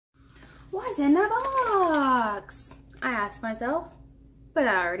What's in the box? I asked myself, but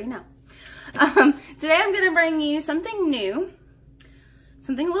I already know. Today I'm going to bring you something new,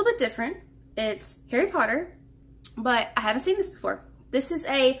 something a little bit different. It's Harry Potter, but I haven't seen this before. This is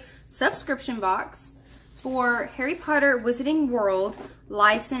a subscription box for Harry Potter Wizarding World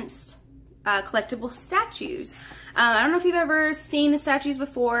licensed collectible statues. I don't know if you've ever seen the statues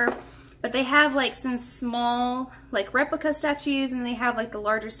before, but they have like some small like replica statues, and they have like the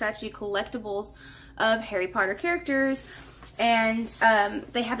larger statue collectibles of Harry Potter characters, and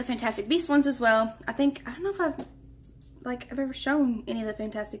they have the Fantastic Beasts ones as well. I don't know if I've ever shown any of the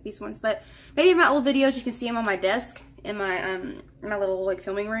Fantastic Beasts ones, but maybe in my old videos you can see them on my desk in my my little like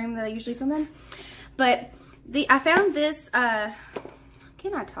filming room that I usually film in. But I found this.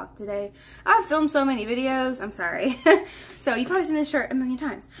 Can I talk today? I've filmed so many videos. I'm sorry. So you've probably seen this shirt a million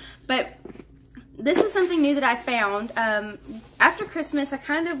times. But this is something new that I found. After Christmas, I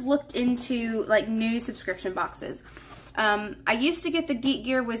kind of looked into like new subscription boxes. I used to get the Geek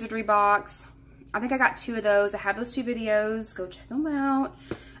Gear Wizardry box. I think I got 2 of those. I have those 2 videos. Go check them out.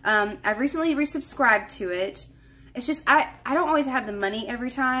 I've recently resubscribed to it. It's just, I don't always have the money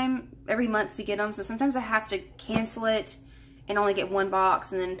every month to get them. So sometimes I have to cancel it and only get 1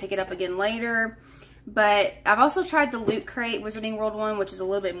 box and then pick it up again later. But I've also tried the Loot Crate Wizarding World one, which is a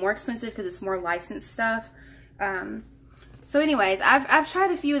little bit more expensive because it's more licensed stuff. So anyways, I've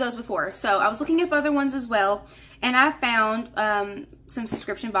tried a few of those before. So I was looking up other ones as well, and I found some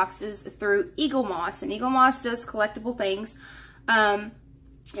subscription boxes through Eaglemoss, and Eaglemoss does collectible things. And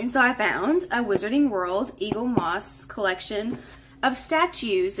so I found a Wizarding World Eaglemoss collection of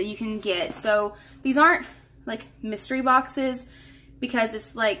statues that you can get. So these aren't like mystery boxes, because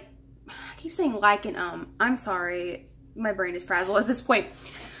it's like, I keep saying like and I'm sorry, my brain is frazzled at this point.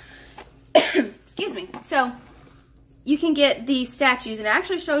 Excuse me. So you can get these statues, and it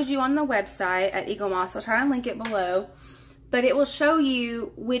actually shows you on the website at Eaglemoss. I'll try and link it below, but it will show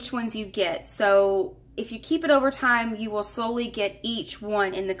you which ones you get. So if you keep it over time, you will slowly get each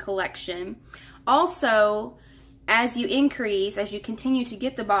one in the collection. Also, as you increase, as you continue to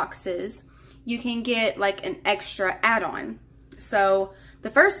get the boxes, you can get like an extra add-on. So the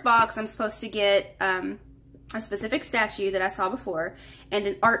first box, I'm supposed to get a specific statue that I saw before and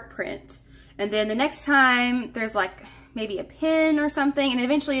an art print. And then the next time there's like maybe a pin or something, and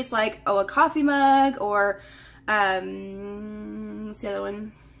eventually it's like, oh, a coffee mug, or what's the other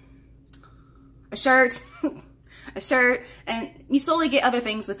one? A shirt. A shirt, and you slowly get other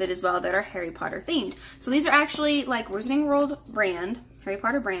things with it as well that are Harry Potter themed. So these are actually like Wizarding World brand, Harry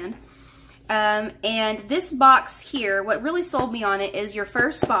Potter brand. And this box here, what really sold me on it is your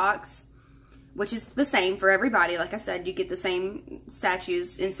first box, which is the same for everybody. Like I said, you get the same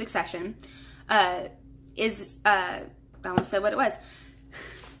statues in succession. I almost said what it was.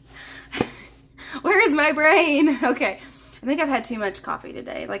 Where is my brain? Okay. I think I've had too much coffee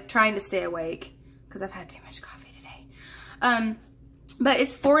today, like trying to stay awake because I've had too much coffee today. But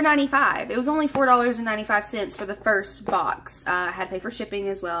it's $4.95. It was only $4.95 for the first box. I had to pay for shipping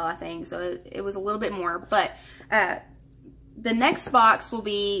as well, I think, so it was a little bit more. But the next box will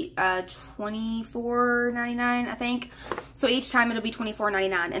be $24.99, I think. So each time it'll be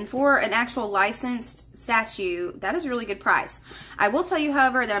 $24.99. And for an actual licensed statue, that is a really good price. I will tell you,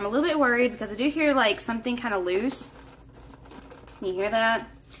 however, that I'm a little bit worried because I do hear like something kind of loose. Can you hear that?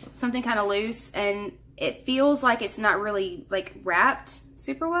 Something kind of loose, and it feels like it's not really like wrapped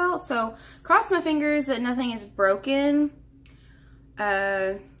super well. So cross my fingers that nothing is broken.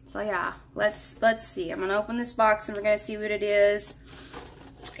 So yeah, let's see. I'm gonna open this box and we're gonna see what it is.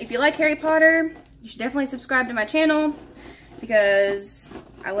 If you like Harry Potter, you should definitely subscribe to my channel because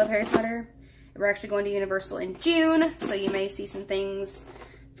I love Harry Potter. We're actually going to Universal in June, so you may see some things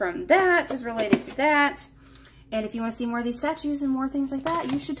from that as related to that. And if you want to see more of these statues and more things like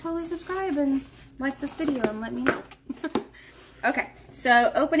that, you should totally subscribe and like this video and let me know. Okay,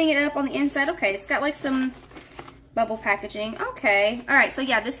 so opening it up on the inside. Okay, it's got like some bubble packaging. Okay, all right, so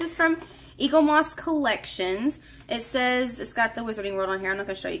yeah, this is from Eaglemoss Collections. It says, it's got the Wizarding World on here. I'm not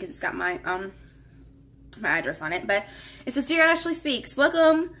going to show you because it's got my my address on it, but it says, Dear Ashley Speaks,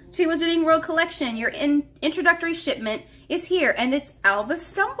 welcome to Wizarding World Collection. Your introductory shipment is here, and it's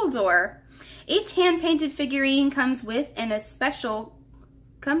Albus Dumbledore. Each hand-painted figurine comes with a special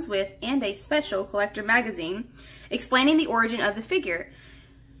collector magazine explaining the origin of the figure,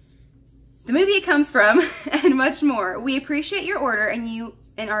 the movie it comes from, and much more. We appreciate your order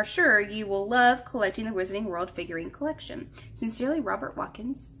and are sure you will love collecting the Wizarding World figurine collection. Sincerely, Robert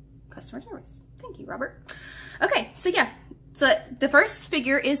Watkins, customer service. Thank you, Robert. Okay, so yeah. So the first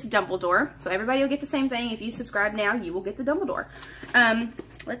figure is Dumbledore. So everybody will get the same thing. If you subscribe now, you will get the Dumbledore.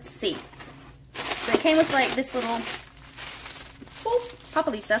 Let's see. So it came with like this little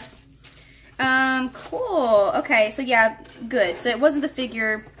poppily stuff. Cool. Okay, so yeah, good. So it wasn't the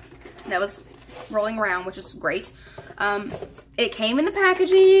figure that was rolling around, which is great. It came in the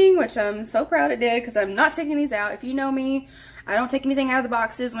packaging, which I'm so proud it did, because I'm not taking these out. If you know me, I don't take anything out of the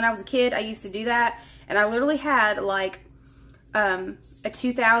boxes. When I was a kid, I used to do that, and I literally had like a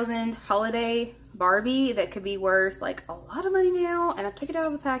 2000 holiday Barbie that could be worth like a lot of money now, and I took it out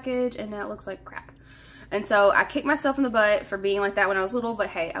of the package, and now it looks like crap. And so I kicked myself in the butt for being like that when I was little, but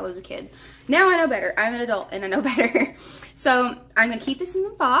hey, I was a kid. Now I know better. I'm an adult and I know better. So I'm gonna keep this in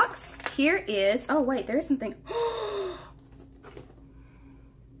the box. Here is, oh wait, there is something.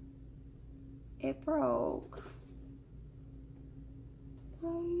 It broke.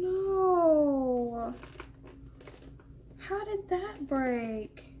 Oh no. How did that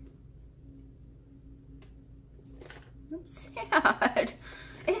break? I'm sad.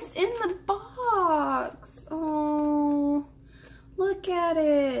 It's in the box. Oh, look at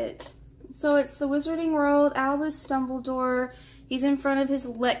it. So it's the Wizarding World, Albus Dumbledore. He's in front of his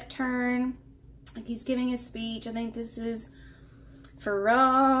lectern. Like he's giving a speech. I think this is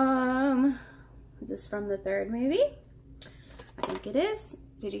from, is this from the third movie? I think it is.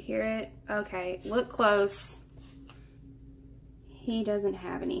 Did you hear it? Okay, look close. He doesn't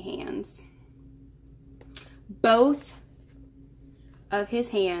have any hands. Both of his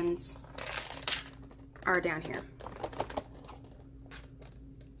hands are down here.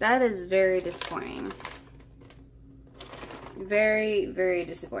 That is very disappointing. Very, very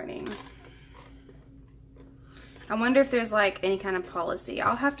disappointing. I wonder if there's like any kind of policy.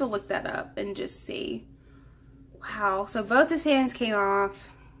 I'll have to look that up and just see. Wow, so both his hands came off.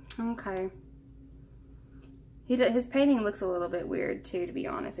 Okay. His painting looks a little bit weird too, to be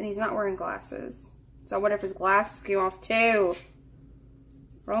honest. And he's not wearing glasses. So I wonder if his glasses came off too.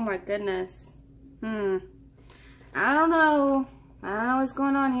 Oh my goodness. I don't know. I don't know what's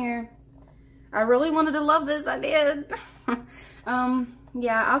going on here. I really wanted to love this. I did.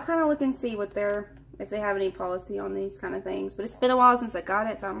 Yeah, I'll kind of look and see what if they have any policy on these kind of things. But it's been a while since I got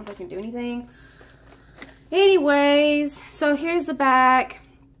it, so I don't know if I can do anything. Anyways, so here's the back.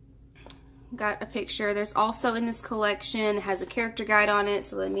 Got a picture. There's also in this collection, it has a character guide on it.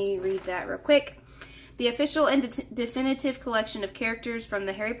 So let me read that real quick. The official and definitive collection of characters from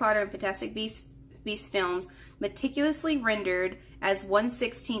the Harry Potter and Fantastic Beasts films, meticulously rendered as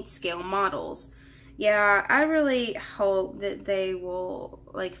 1/16 scale models. Yeah, I really hope that they will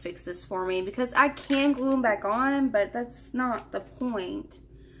like fix this for me, because I can glue them back on, but that's not the point.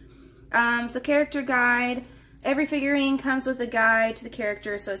 So character guide. Every figurine comes with a guide to the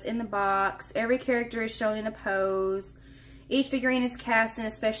character, so it's in the box. Every character is shown in a pose. Each figurine is cast in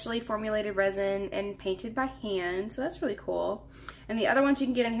a specially formulated resin and painted by hand, so that's really cool. And the other ones you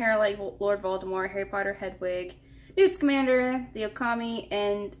can get in here are like Lord Voldemort, Harry Potter, Hedwig, Newt Scamander, the Okami,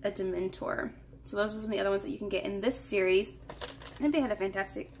 and a Dementor. So those are some of the other ones that you can get in this series. I think they had a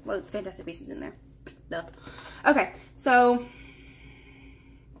Fantastic Beasts in there. Duh. Okay, so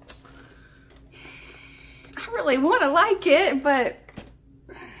I really want to like it, but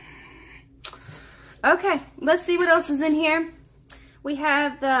okay, let's see what else is in here. We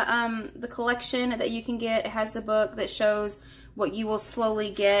have the collection that you can get. It has the book that shows what you will slowly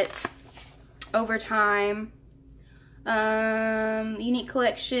get over time. Unique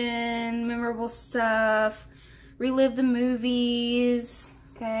collection, memorable stuff, relive the movies.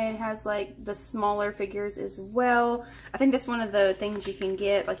 Okay, it has like the smaller figures as well. I think that's one of the things you can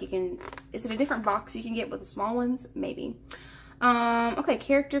get. Like you can, is it a different box you can get with the small ones? Maybe. Okay,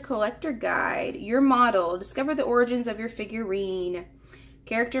 character collector guide. Your model. Discover the origins of your figurine.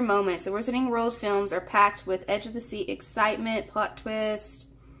 Character moments. The Wizarding World films are packed with edge-of-the-seat excitement, plot twist,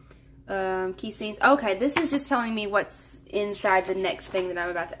 key scenes. Okay, this is just telling me what's inside the next thing that I'm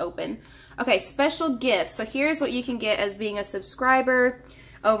about to open. Okay, special gifts. So here's what you can get as being a subscriber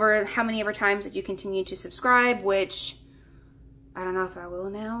over how many ever times that you continue to subscribe, which I don't know if I will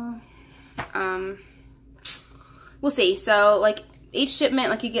now. We'll see. So like each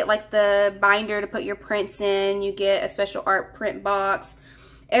shipment, like you get like the binder to put your prints in, you get a special art print box.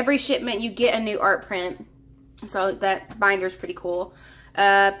 Every shipment you get a new art print. So that binder is pretty cool.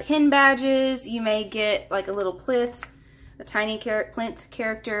 Pin badges, you may get like a little plinth, a tiny plinth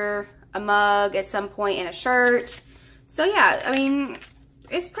character, a mug at some point, and a shirt. So yeah, I mean,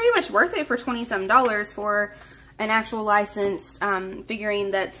 it's pretty much worth it for $20-some for an actual licensed figurine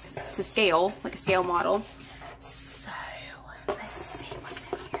that's to scale, like a scale model. So let's see what's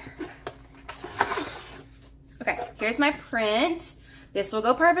in here. Okay, here's my print. This will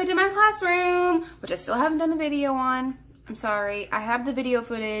go perfect in my classroom, which I still haven't done a video on. I'm sorry. I have the video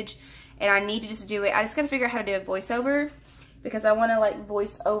footage and I need to just do it. I just gotta figure out how to do a voiceover because I wanna like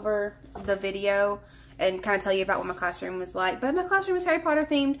voice over the video and kind of tell you about what my classroom was like. But my classroom is Harry Potter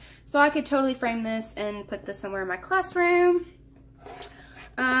themed, so I could totally frame this and put this somewhere in my classroom.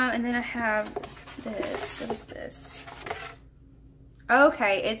 And then I have this. What is this?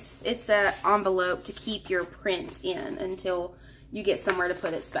 Okay, it's a envelope to keep your print in until you get somewhere to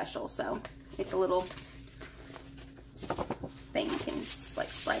put it special. So it's a little thing you can like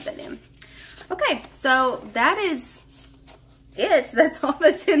slide that in. Okay, so that is it. That's all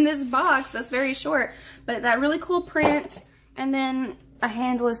that's in this box. That's very short, but that really cool print, and then a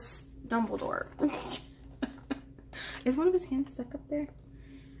handless Dumbledore. Is one of his hands stuck up there?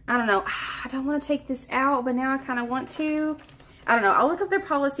 I don't know. I don't want to take this out, but now I kind of want to. I don't know. I'll look up their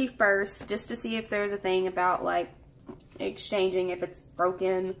policy first just to see if there's a thing about like exchanging if it's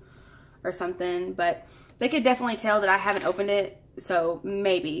broken or something, but they could definitely tell that I haven't opened it, so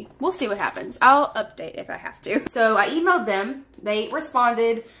maybe. We'll see what happens. I'll update if I have to. So I emailed them. They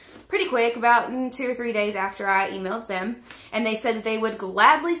responded pretty quick, about 2 or 3 days after I emailed them, and they said that they would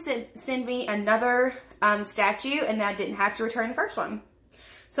gladly send me another statue and that I didn't have to return the first one.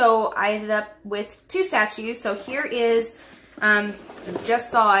 So I ended up with 2 statues. So here is,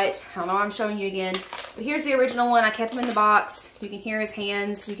 just saw it. I don't know why I'm showing you again, but here's the original one. I kept him in the box. You can hear his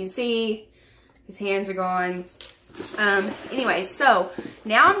hands. You can see his hands are gone. Anyway, so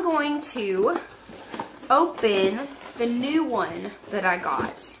now I'm going to open the new one that I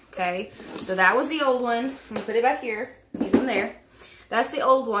got. Okay, so that was the old one. I'm gonna put it back here. He's in there. That's the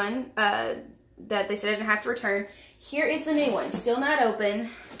old one that they said I didn't have to return. Here is the new one, still not open.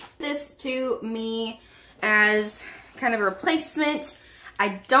 This to me as kind of a replacement.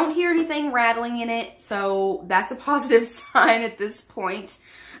 I don't hear anything rattling in it, so that's a positive sign at this point.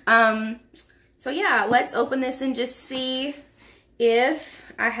 So yeah, let's open this and just see if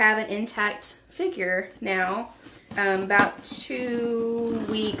I have an intact figure now. About 2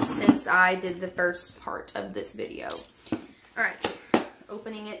 weeks since I did the first part of this video. All right,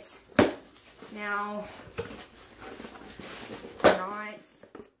 opening it now.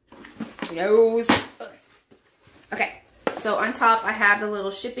 Nose. Okay, so on top I have the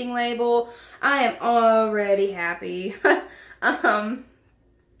little shipping label. I am already happy.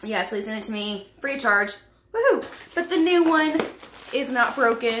 Yeah, so they sent it to me free of charge. Woohoo! But the new one is not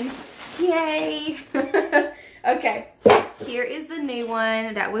broken. Yay! Okay, here is the new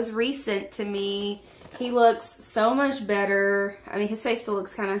one that was resent to me. He looks so much better. I mean, his face still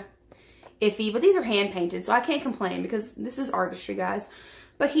looks kind of iffy, but these are hand painted, so I can't complain because this is artistry, guys.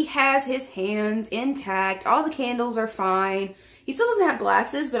 But he has his hands intact. All the candles are fine. He still doesn't have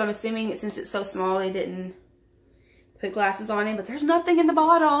glasses, but I'm assuming since it's so small, they didn't put glasses on him. But there's nothing in the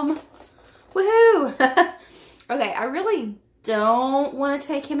bottom. Woohoo! Okay, I really don't want to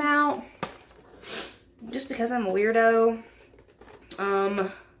take him out just because I'm a weirdo.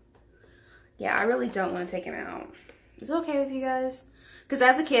 Yeah, I really don't want to take him out. Is it okay with you guys? Because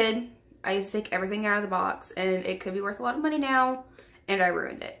as a kid, I used to take everything out of the box, and it could be worth a lot of money now, and I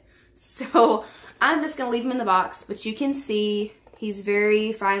ruined it. So I'm just going to leave him in the box, but you can see he's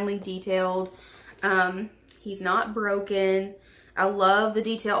very finely detailed. He's not broken. I love the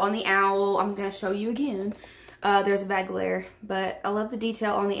detail on the owl. I'm going to show you again. There's a bad glare, but I love the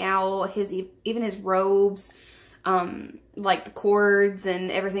detail on the owl. Even his robes, like the cords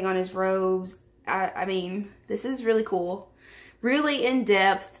and everything on his robes. I mean, this is really cool. Really in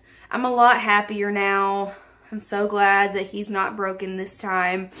depth. I'm a lot happier now. I'm so glad that he's not broken this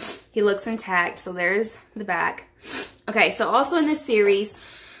time. He looks intact. So there's the back. Okay, so also in this series,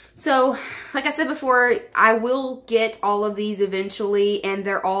 so like I said before, I will get all of these eventually, and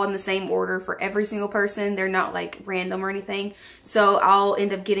they're all in the same order for every single person. They're not like random or anything. So I'll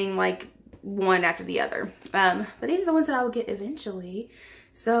end up getting like one after the other. But these are the ones that I will get eventually.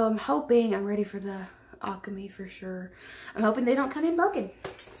 So I'm hoping, I'm ready for the alchemy for sure. I'm hoping they don't come in broken.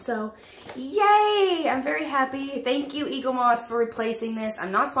 So yay, I'm very happy. Thank you, Eaglemoss, for replacing this.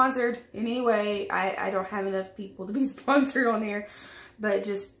 I'm not sponsored in any way. I don't have enough people to be sponsored on here, but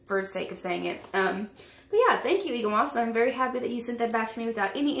just for the sake of saying it. But yeah, thank you, Eaglemoss. I'm very happy that you sent that back to me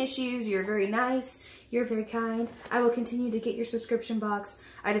without any issues. You're very nice. You're very kind. I will continue to get your subscription box.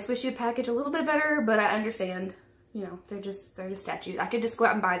 I just wish you'd package a little bit better, but I understand. You know, they're just statues. I could just go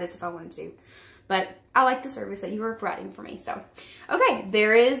out and buy this if I wanted to. But I like the service that you were providing for me. So, okay,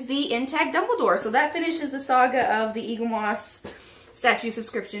 there is the intact Dumbledore. So that finishes the saga of the Eaglemoss statue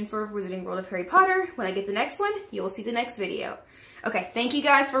subscription for Wizarding World of Harry Potter. When I get the next one, you will see the next video. Okay, thank you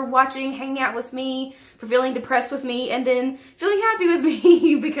guys for watching, hanging out with me, for feeling depressed with me, and then feeling happy with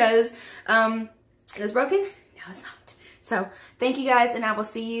me because it was broken. Now it's not. So thank you guys, and I will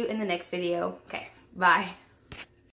see you in the next video. Okay, bye.